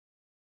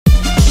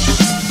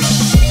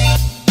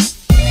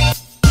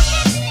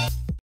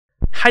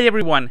Hi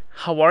everyone,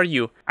 how are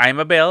you? I'm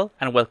Abel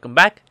and welcome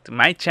back to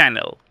my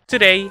channel.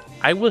 Today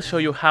I will show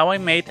you how I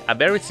made a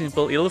very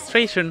simple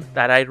illustration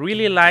that I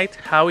really liked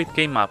how it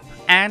came up.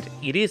 And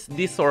it is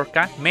this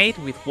orca made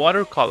with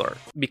watercolor.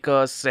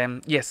 Because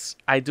yes,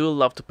 I do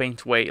love to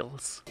paint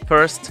whales.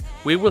 First,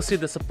 we will see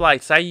the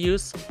supplies I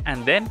use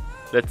and then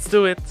let's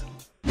do it.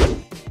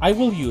 I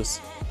will use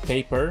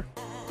paper,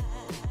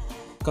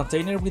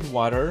 container with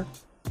water,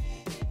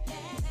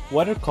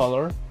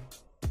 watercolor,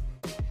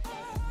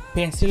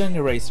 pencil and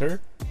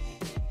eraser,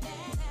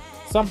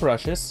 some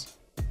brushes,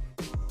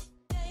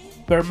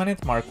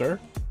 permanent marker,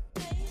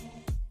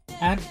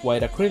 and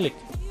white acrylic.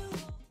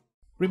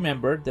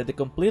 Remember that the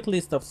complete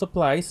list of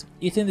supplies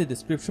is in the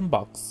description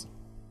box.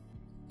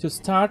 To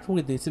start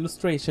with this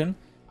illustration,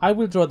 I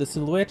will draw the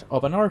silhouette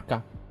of an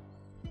orca,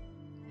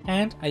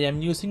 and I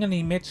am using an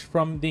image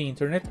from the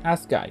internet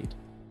as guide.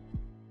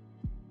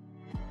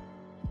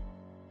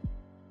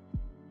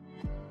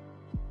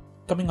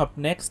 Coming up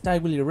next, I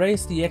will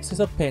erase the excess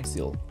of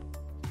pencil.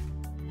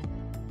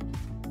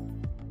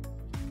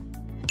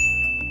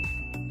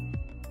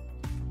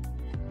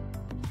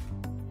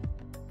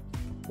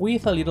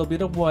 With a little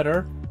bit of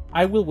water,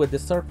 I will wet the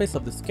surface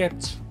of the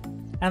sketch,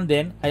 and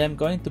then I am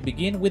going to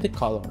begin with the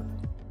color.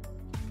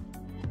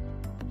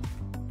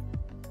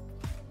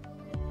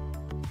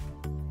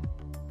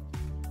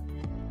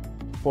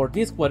 For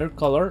this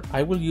watercolor,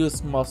 I will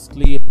use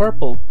mostly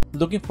purple,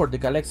 looking for the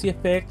galaxy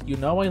effect you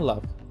know I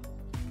love.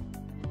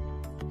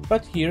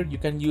 But here you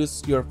can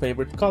use your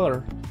favorite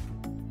color.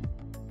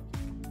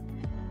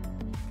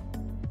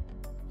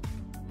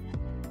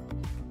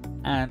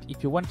 And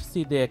if you want to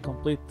see the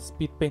complete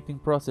speed painting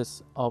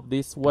process of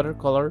this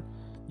watercolor,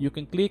 you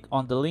can click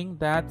on the link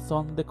that's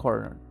on the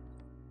corner.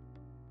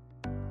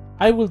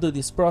 I will do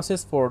this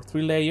process for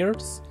 3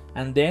 layers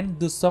and then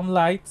do some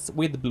lights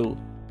with blue.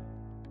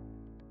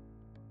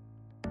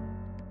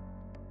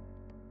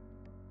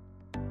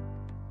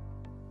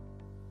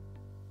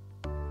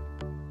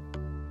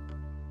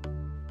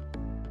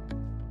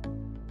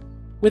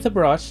 With a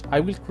brush, I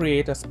will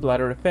create a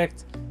splatter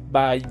effect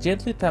by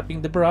gently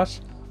tapping the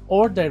brush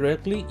or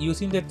directly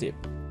using the tip.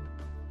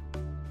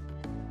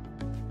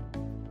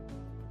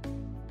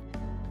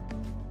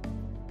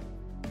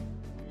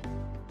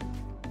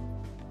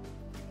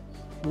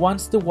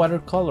 Once the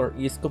watercolor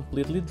is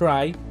completely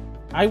dry,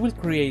 I will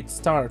create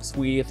stars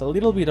with a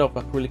little bit of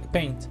acrylic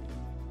paint.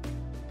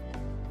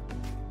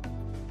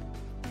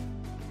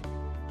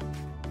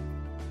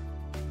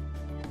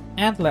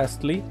 And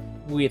lastly,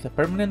 with a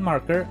permanent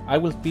marker, I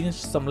will finish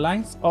some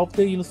lines of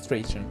the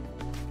illustration.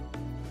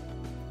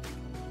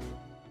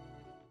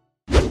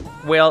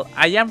 Well,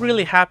 I am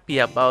really happy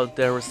about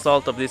the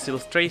result of this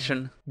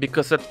illustration,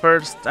 because at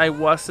first I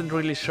wasn't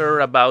really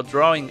sure about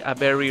drawing a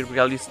very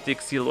realistic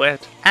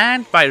silhouette.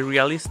 And by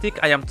realistic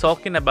I am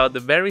talking about the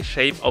very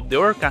shape of the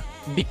orca,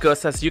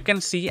 because as you can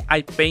see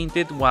I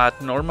painted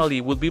what normally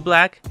would be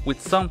black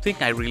with something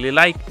I really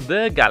like,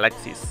 the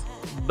galaxies.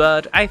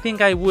 But I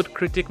think I would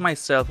critique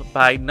myself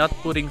by not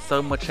putting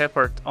so much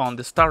effort on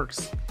the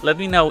stars. Let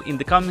me know in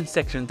the comment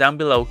section down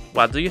below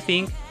what do you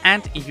think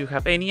and if you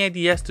have any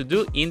ideas to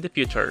do in the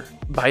future.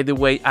 By the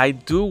way, I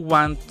do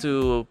want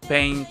to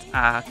paint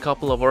a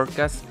couple of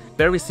orcas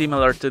very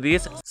similar to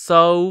this,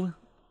 so...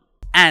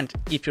 And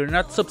if you're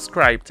not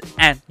subscribed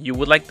and you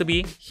would like to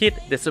be, hit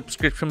the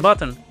subscription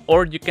button,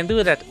 or you can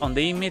do that on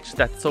the image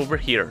that's over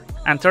here,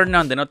 and turn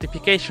on the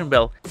notification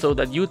bell so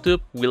that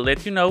YouTube will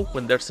let you know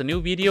when there's a new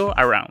video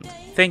around.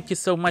 Thank you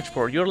so much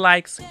for your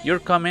likes, your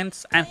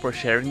comments, and for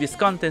sharing this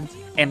content,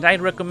 and I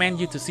recommend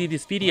you to see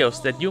these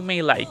videos that you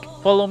may like.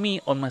 Follow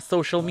me on my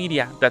social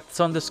media that's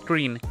on the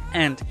screen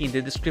and in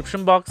the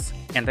description box,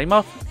 and I'm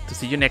off to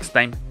see you next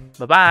time.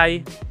 Bye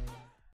bye!